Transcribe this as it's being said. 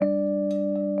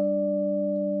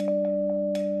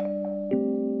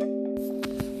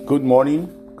Good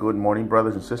morning,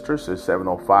 brothers and sisters. It's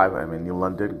 7:05. I'm in New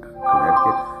London,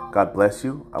 Connecticut. God bless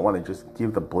you. I want to just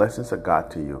give the blessings of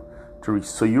God to you,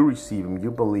 so you receive them.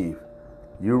 You believe.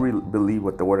 You believe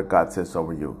what the Word of God says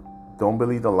over you. Don't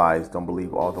believe the lies. Don't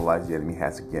believe all the lies the enemy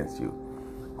has against you.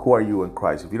 Who are you in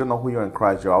Christ? If you don't know who you are in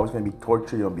Christ, you're always going to be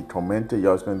tortured. You're going to be tormented.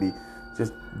 You're always going to be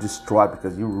just destroyed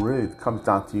because it comes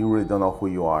down to you really don't know who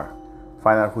you are.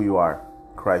 Find out who you are.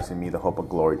 Christ in me, the hope of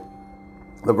glory.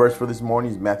 The verse for this morning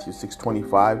is Matthew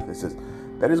 6:25. It says,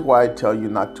 "That is why I tell you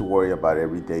not to worry about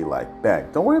everyday life." Bang.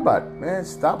 Don't worry about it, man.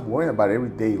 Stop worrying about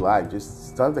everyday life. Just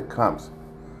stuff that comes.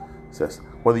 It says,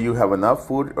 "Whether you have enough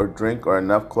food or drink or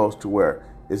enough clothes to wear,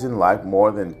 isn't life more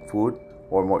than food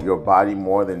or your body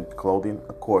more than clothing?"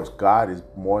 Of course, God is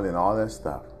more than all that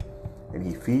stuff. And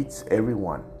He feeds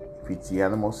everyone. He feeds the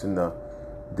animals in the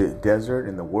desert,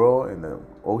 in the world, in the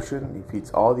ocean. He feeds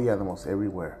all the animals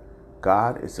everywhere.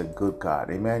 God is a good God.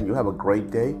 Amen. You have a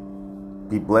great day.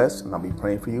 Be blessed, and I'll be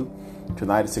praying for you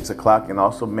tonight at 6 o'clock. And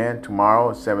also, man, tomorrow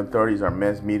at 7:30 is our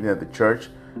men's meeting at the church.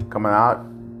 Coming out.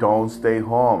 Don't stay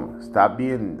home. Stop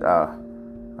being,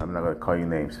 I'm not going to call you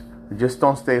names. Just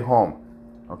don't stay home.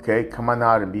 Okay? Come on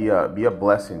out and be a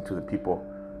blessing to the people,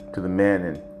 to the men,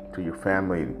 and to your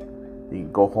family. You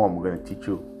can go home. We're going to teach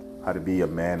you how to be a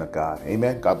man of God.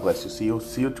 Amen. God bless you.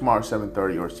 See you tomorrow at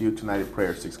 7:30, or see you tonight at prayer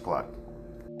at 6 o'clock.